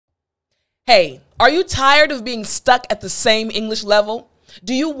Hey, are you tired of being stuck at the same English level?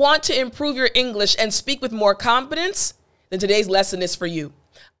 Do you want to improve your English and speak with more confidence? Then today's lesson is for you.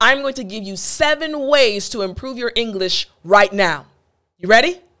 I'm going to give you 7 ways to improve your English right now. You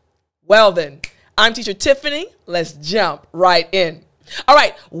ready? Well then, I'm teacher Tiffany. Let's jump right in. All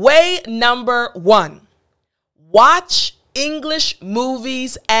right, way number 1. Watch English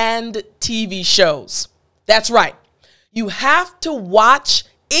movies and TV shows. That's right. You have to watch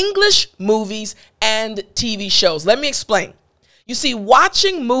English movies and TV shows. Let me explain. You see,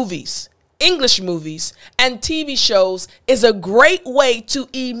 watching movies, English movies, and TV shows is a great way to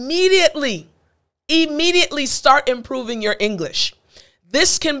immediately start improving your English.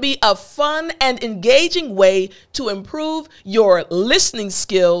 This can be a fun and engaging way to improve your listening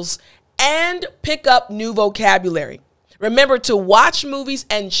skills and pick up new vocabulary. Remember to watch movies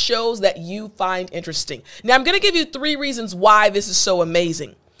and shows that you find interesting. Now, I'm going to give you 3 reasons why this is so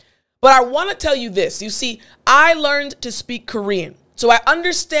amazing. But I want to tell you this. You see, I learned to speak Korean, so I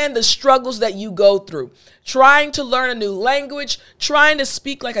understand the struggles that you go through. Trying to learn a new language, trying to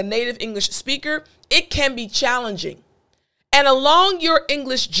speak like a native English speaker, it can be challenging. And along your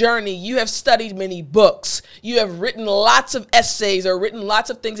English journey, you have studied many books. You have written lots of essays or written lots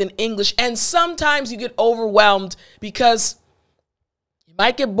of things in English. And sometimes you get overwhelmed because it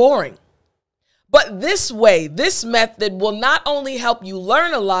might get boring. But this way, this method will not only help you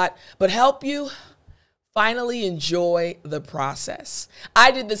learn a lot, but help you finally enjoy the process.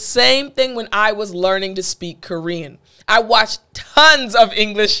 I did the same thing when I was learning to speak Korean. I watched tons of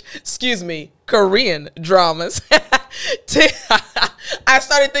Korean dramas. I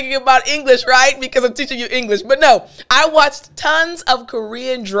started thinking about English, right? Because I'm teaching you English. But no, I watched tons of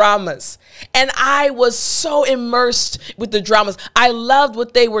Korean dramas. And I was so immersed with the dramas. I loved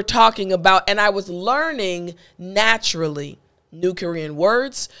what they were talking about. And I was learning naturally new Korean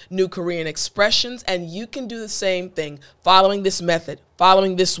words, new Korean expressions. And you can do the same thing following this method,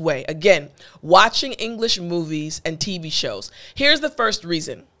 following this way. Again, watching English movies and TV shows. Here's the first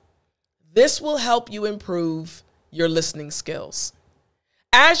reason. This will help you improve your listening skills.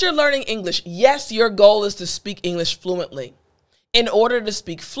 As you're learning English, yes, your goal is to speak English fluently. In order to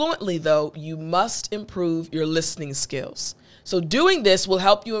speak fluently, though, you must improve your listening skills. So doing this will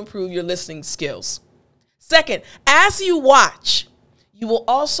help you improve your listening skills. Second, as you watch, you will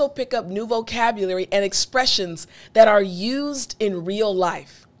also pick up new vocabulary and expressions that are used in real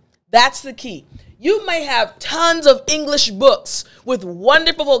life. That's the key. You may have tons of English books with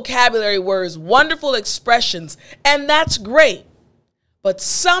wonderful vocabulary words, wonderful expressions, and that's great. But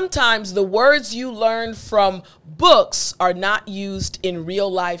sometimes the words you learn from books are not used in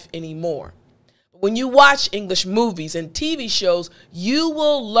real life anymore. When you watch English movies and TV shows, you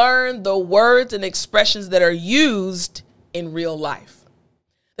will learn the words and expressions that are used in real life.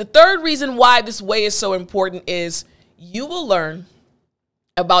 The third reason why this way is so important is you will learn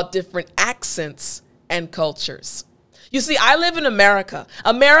about different accents and cultures. You see, I live in America.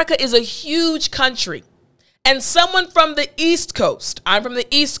 America is a huge country. And someone from the East Coast, I'm from the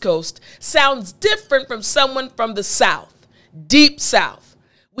East Coast, sounds different from someone from the South, deep South.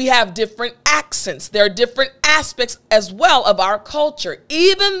 We have different accents. There are different aspects as well of our culture,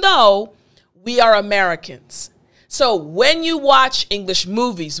 even though we are Americans. So when you watch English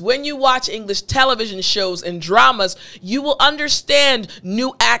movies, when you watch English television shows and dramas, you will understand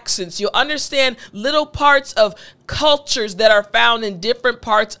new accents. You'll understand little parts of cultures that are found in different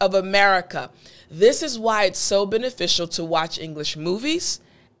parts of America. This is why it's so beneficial to watch English movies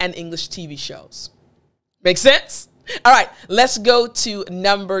and English TV shows. Make sense? All right, let's go to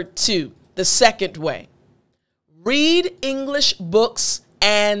number 2, the second way. Read English books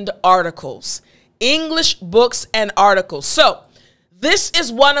and articles. English books and articles. So this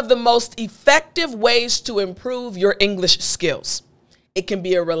is one of the most effective ways to improve your English skills. It can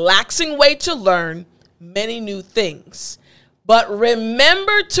be a relaxing way to learn many new things. But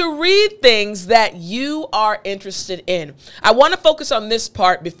remember to read things that you are interested in. I want to focus on this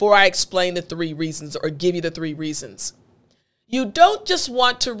part before I explain the 3 reasons or give you the 3 reasons. You don't just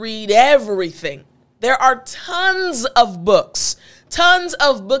want to read everything. There are tons of books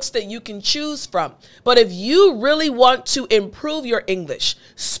that you can choose from. But if you really want to improve your English,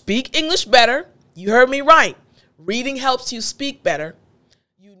 speak English better, you heard me right. Reading helps you speak better.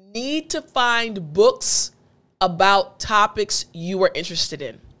 You need to find books about topics you are interested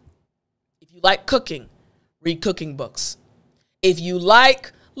in. If you like cooking, read cooking books. If you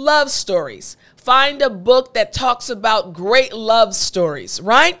like love stories, find a book that talks about great love stories,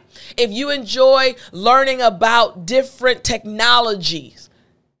 right? If you enjoy learning about different technologies,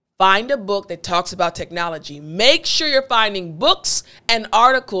 Find a book that talks about technology. Make sure you're finding books and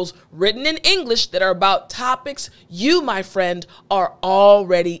articles written in English that are about topics you, my friend, are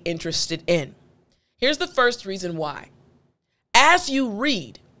already interested in. Here's the first reason why. As you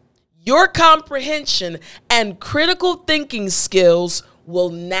read, your comprehension and critical thinking skills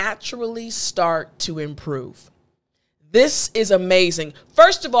will naturally start to improve. This is amazing.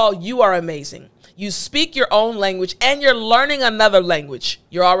 First of all, you are amazing. You speak your own language and you're learning another language.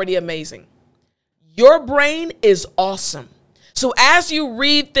 You're already amazing. Your brain is awesome. So as you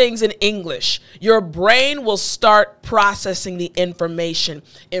read things in English, your brain will start processing the information,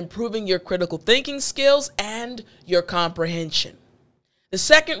 improving your critical thinking skills and your comprehension. The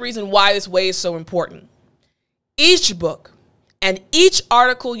second reason why this way is so important. Each book and each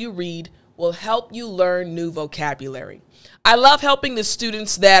article you read will help you learn new vocabulary. I love helping the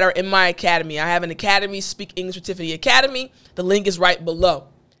students that are in my academy. I have an academy, Speak English with Tiffani Academy. The link is right below.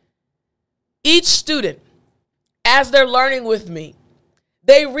 Each student, as they're learning with me,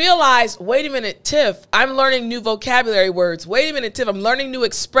 they realize, wait a minute, Tiff, I'm learning new vocabulary words. Wait a minute, Tiff, I'm learning new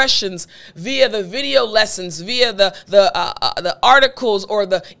expressions via the video lessons, via the articles or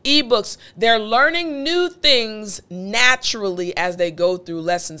the ebooks. They're learning new things naturally as they go through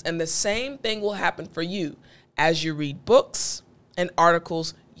lessons. And the same thing will happen for you. As you read books and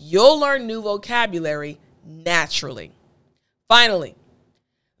articles, you'll learn new vocabulary naturally. Finally,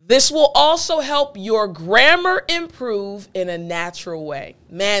 this will also help your grammar improve in a natural way.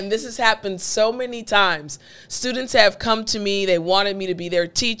 Man, this has happened so many times. Students have come to me. They wanted me to be their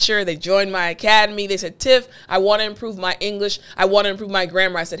teacher. They joined my academy. They said, Tiff, I want to improve my English. I want to improve my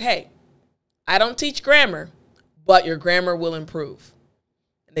grammar. I said, hey, I don't teach grammar, but your grammar will improve.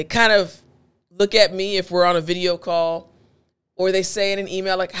 And they kind of look at me if we're on a video call, or they say in an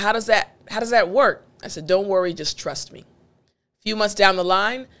email, like, how does that work? I said, don't worry, just trust me. A few months down the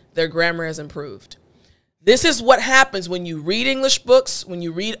line, their grammar has improved. This is what happens when you read English books, when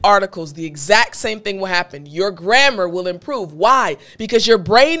you read articles. The exact same thing will happen. Your grammar will improve. Why? Because your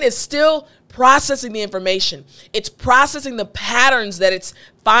brain is still processing the information. It's processing the patterns that it's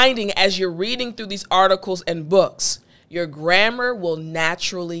finding as you're reading through these articles and books. Your grammar will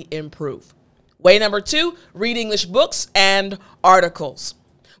naturally improve. Way number 2, read English books and articles.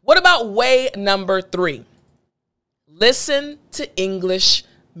 What about way number 3? Listen to English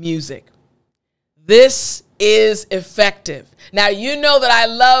music. This is effective. Now, you know that I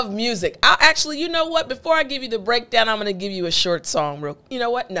love music. You know what? Before I give you the breakdown, I'm going to give you a short song. You know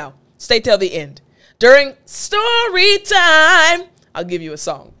what? No. Stay till the end. During story time, I'll give you a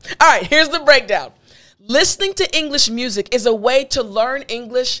song. All right, here's the breakdown. Listening to English music is a way to learn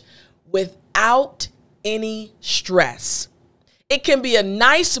English without any stress. It can be a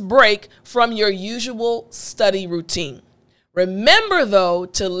nice break from your usual study routine. Remember, though,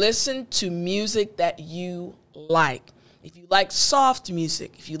 to listen to music that you like. If you like soft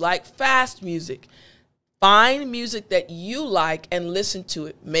music, if you like fast music, find music that you like and listen to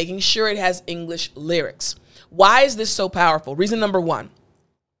it, making sure it has English lyrics. Why is this so powerful? Reason number 1,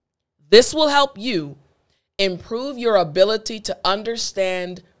 this will help you improve your ability to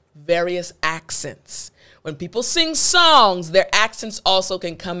understand various accents. When people sing songs, their accents also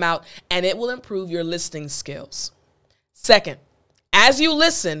can come out, and it will improve your listening skills. Second, as you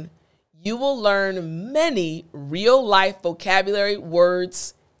listen, you will learn many real-life vocabulary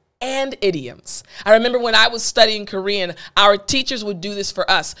words and idioms. I remember when I was studying Korean, our teachers would do this for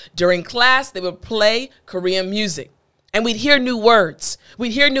us. During class, they would play Korean music, and we'd hear new words.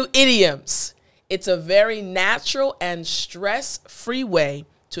 We'd hear new idioms. It's a very natural and stress-free way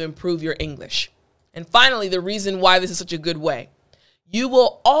to improve your English. And finally, the reason why this is such a good way, you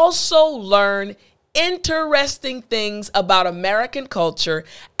will also learn interesting things about American culture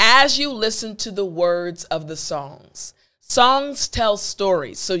as you listen to the words of the songs. Songs tell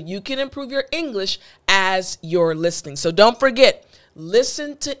stories, so you can improve your English as you're listening. So don't forget,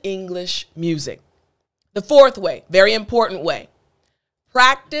 listen to English music. The fourth way, very important way,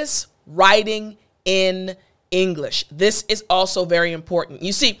 practice writing in English. This is also very important.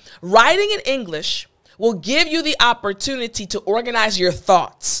 You see, writing in English will give you the opportunity to organize your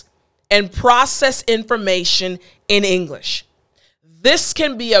thoughts and process information in English. This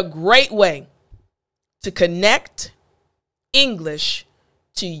can be a great way to connect English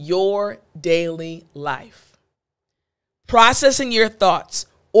to your daily life. Processing your thoughts,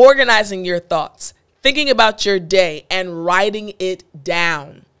 organizing your thoughts, thinking about your day, and writing it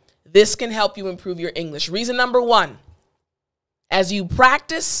down. This can help you improve your English. Reason number 1, as you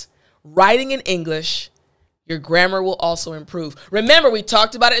practice writing in English, your grammar will also improve. Remember, we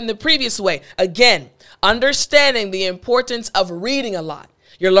talked about it in the previous way. Again, understanding the importance of reading a lot.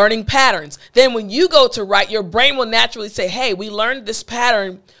 You're learning patterns. Then when you go to write, your brain will naturally say, hey, we learned this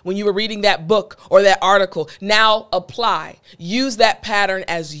pattern when you were reading that book or that article. Now apply. Use that pattern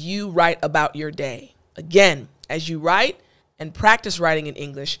as you write about your day. Again, as you write and practice writing in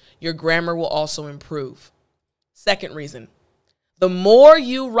English, your grammar will also improve. Second reason, the more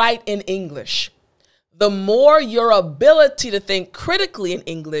you write in English, the more your ability to think critically in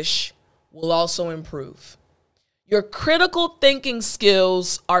English will also improve. Your critical thinking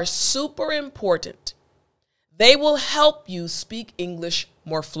skills are super important. They will help you speak English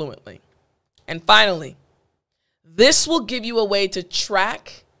more fluently. And finally, this will give you a way to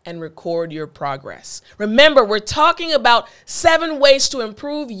track and record your progress. Remember, we're talking about 7 ways to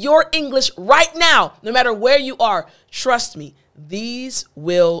improve your English right now, no matter where you are. Trust me, these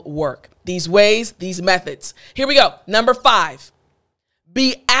will work. These ways, these methods. Here we go. Number 5.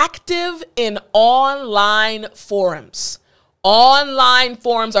 Be active in online forums. Online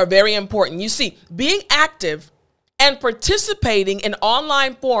forums are very important. You see, being active and participating in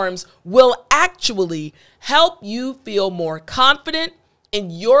online forums will actually help you feel more confident in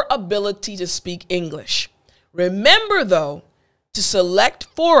your ability to speak English. Remember, though, to select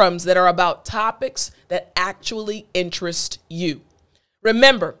forums that are about topics that actually interest you.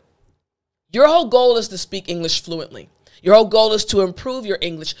 Remember, your whole goal is to speak English fluently. Your whole goal is to improve your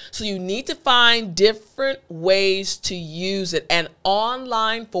English. So you need to find different ways to use it. And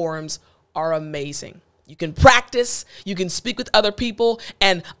online forums are amazing. You can practice, you can speak with other people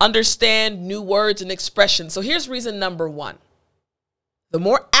and understand new words and expressions. So here's reason number 1. The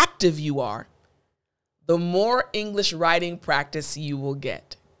more active you are, the more English writing practice you will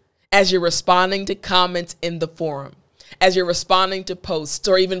get. As you're responding to comments in the forum, as you're responding to posts,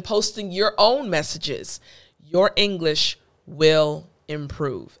 or even posting your own messages, your English will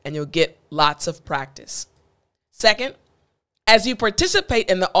improve and you'll get lots of practice. Second, as you participate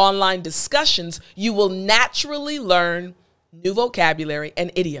in the online discussions, you will naturally learn new vocabulary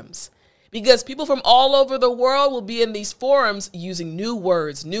and idioms because people from all over the world will be in these forums using new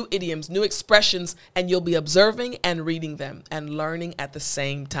words, new idioms, new expressions, and you'll be observing and reading them and learning at the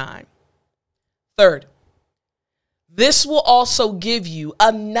same time. Third, this will also give you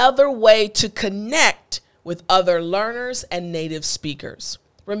another way to connect with other learners and native speakers.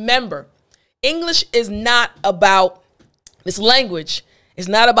 Remember, English is not about, this language is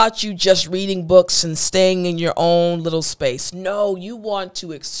not about you just reading books and staying in your own little space. No, you want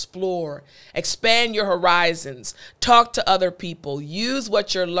to explore, expand your horizons, talk to other people, use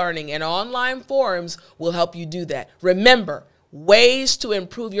what you're learning, and online forums will help you do that. Remember, ways to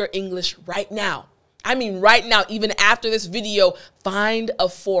improve your English right now. I mean, right now, even after this video, find a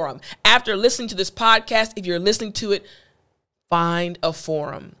forum. After listening to this podcast, if you're listening to it, find a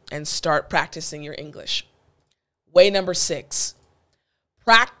forum and start practicing your English. Way number 6,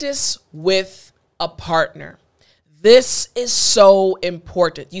 practice with a partner. This is so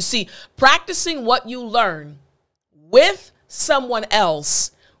important. You see, practicing what you learn with someone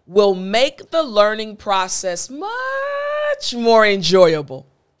else will make the learning process much more enjoyable.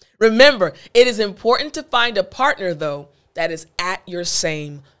 Remember, it is important to find a partner, though, that is at your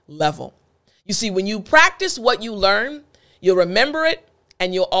same level. You see, when you practice what you learn, you'll remember it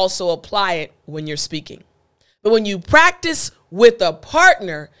and you'll also apply it when you're speaking. But when you practice with a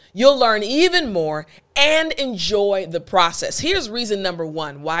partner, you'll learn even more and enjoy the process. Here's reason number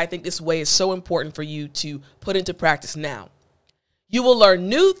 1 why I think this way is so important for you to put into practice now. You will learn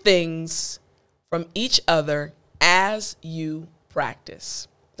new things from each other as you practice.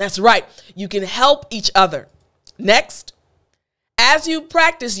 That's right. You can help each other. Next, as you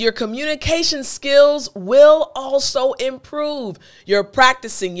practice, your communication skills will also improve. You're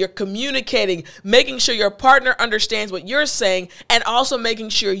practicing, you're communicating, making sure your partner understands what you're saying, and also making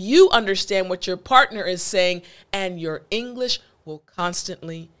sure you understand what your partner is saying, and your English will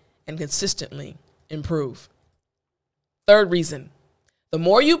constantly and consistently improve. Third reason, the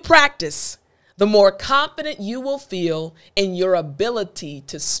more you practice, the more confident you will feel in your ability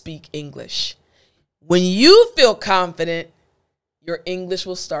to speak English. When you feel confident, your English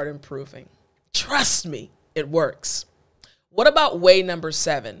will start improving. Trust me, it works. What about way number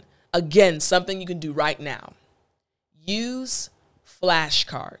 7? Again, something you can do right now. Use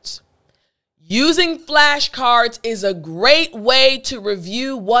flashcards. Using flashcards is a great way to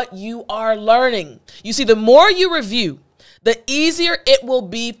review what you are learning. You see, the more you review, the easier it will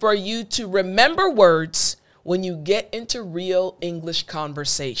be for you to remember words when you get into real English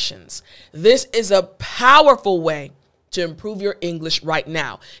conversations. This is a powerful way to improve your English right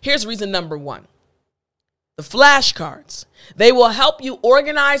now. Here's reason number 1. The flashcards. They will help you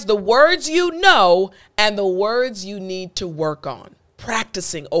organize the words you know and the words you need to work on.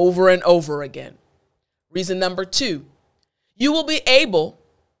 practicing over and over again. Reason number 2, you will be able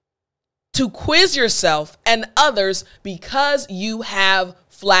to quiz yourself and others because you have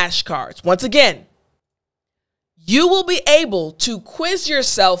flashcards. Once again, you will be able to quiz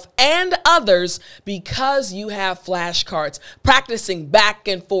yourself and others because you have flashcards, practicing back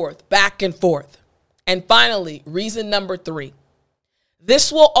and forth, back and forth. And finally, reason number 3,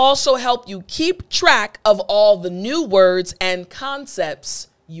 this will also help you keep track of all the new words and concepts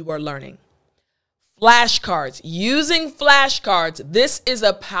you are learning. Flashcards. Using flashcards, this is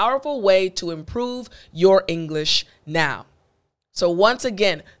a powerful way to improve your English now. So once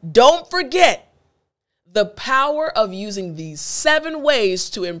again, don't forget the power of using these 7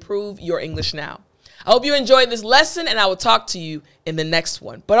 ways to improve your English now. I hope you enjoyed this lesson, and I will talk to you in the next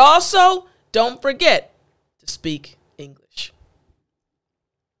one. But also, don't forget to speak English.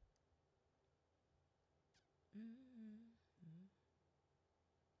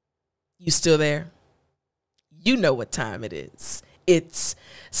 You still there? You know what time it is. It's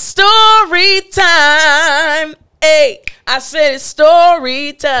story time. Hey, I said it's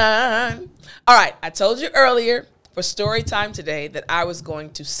story time. All right, I told you earlier for story time today that I was going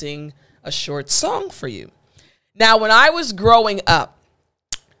to sing a short song for you. Now, when I was growing up,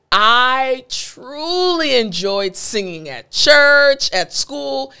 I truly enjoyed singing at church, at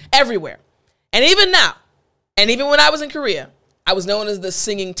school, everywhere. And even now, and even when I was in Korea, I was known as the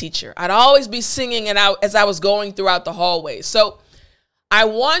singing teacher. I'd always be singing as I was going throughout the hallways. So I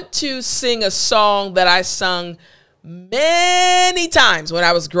want to sing a song that I sung many times when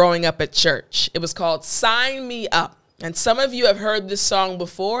I was growing up at church. It was called Sign Me Up. And some of you have heard this song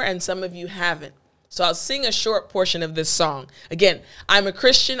before and some of you haven't. So I'll sing a short portion of this song. Again, I'm a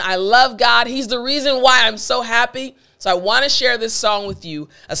Christian. I love God. He's the reason why I'm so happy. So I want to share this song with you,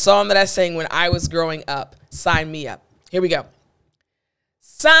 a song that I sang when I was growing up. Sign me up. Here we go.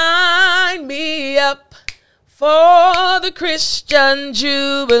 Sign me up for the Christian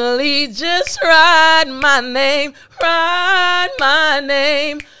Jubilee. Just write my name on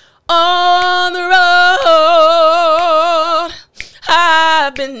the road.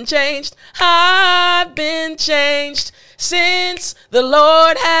 I've been changed since the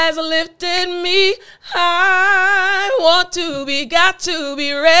Lord has lifted me. I want to be, got to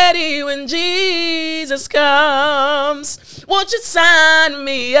be ready when Jesus comes. Won't you sign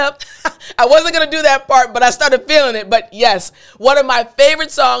me up? I wasn't going to do that part, but I started feeling it. But yes, one of my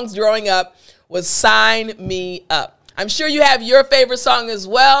favorite songs growing up was Sign Me Up. I'm sure you have your favorite song as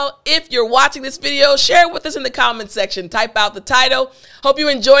well. If you're watching this video, share it with us in the comment section. Type out the title. Hope you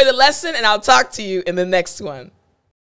enjoy the lesson, and I'll talk to you in the next one.